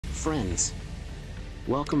friends.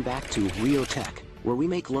 Welcome back to Rio Tech, where we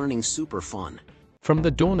make learning super fun. From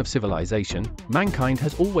the dawn of civilization, mankind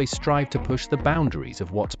has always strived to push the boundaries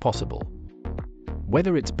of what's possible.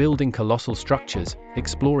 Whether it's building colossal structures,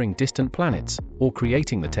 exploring distant planets, or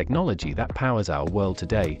creating the technology that powers our world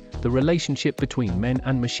today, the relationship between men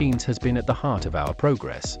and machines has been at the heart of our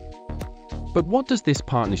progress. But what does this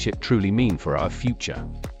partnership truly mean for our future?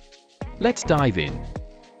 Let's dive in.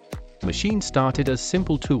 Machines started as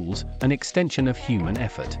simple tools, an extension of human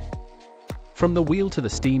effort. From the wheel to the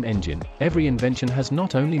steam engine, every invention has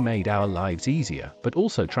not only made our lives easier, but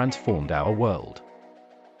also transformed our world.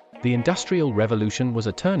 The Industrial Revolution was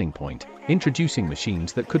a turning point, introducing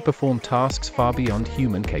machines that could perform tasks far beyond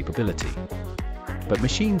human capability. But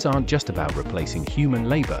machines aren't just about replacing human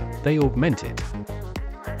labor, they augment it.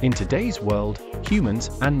 In today's world, humans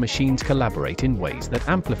and machines collaborate in ways that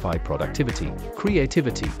amplify productivity,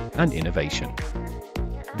 creativity, and innovation.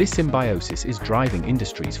 This symbiosis is driving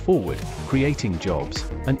industries forward, creating jobs,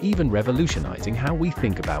 and even revolutionizing how we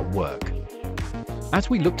think about work. As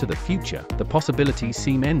we look to the future, the possibilities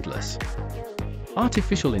seem endless.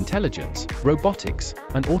 Artificial intelligence, robotics,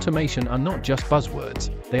 and automation are not just buzzwords,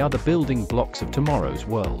 they are the building blocks of tomorrow's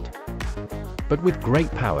world. But with great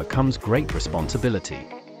power comes great responsibility.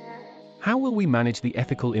 How will we manage the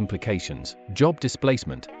ethical implications, job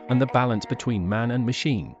displacement, and the balance between man and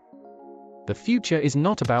machine? The future is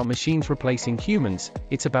not about machines replacing humans,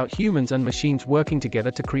 it's about humans and machines working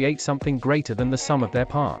together to create something greater than the sum of their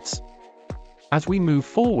parts. As we move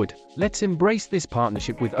forward, let's embrace this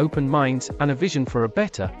partnership with open minds and a vision for a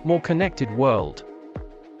better, more connected world.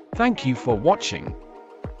 Thank you for watching.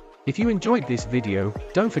 If you enjoyed this video,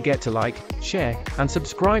 don't forget to like, share, and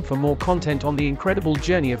subscribe for more content on the incredible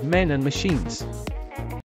journey of men and machines.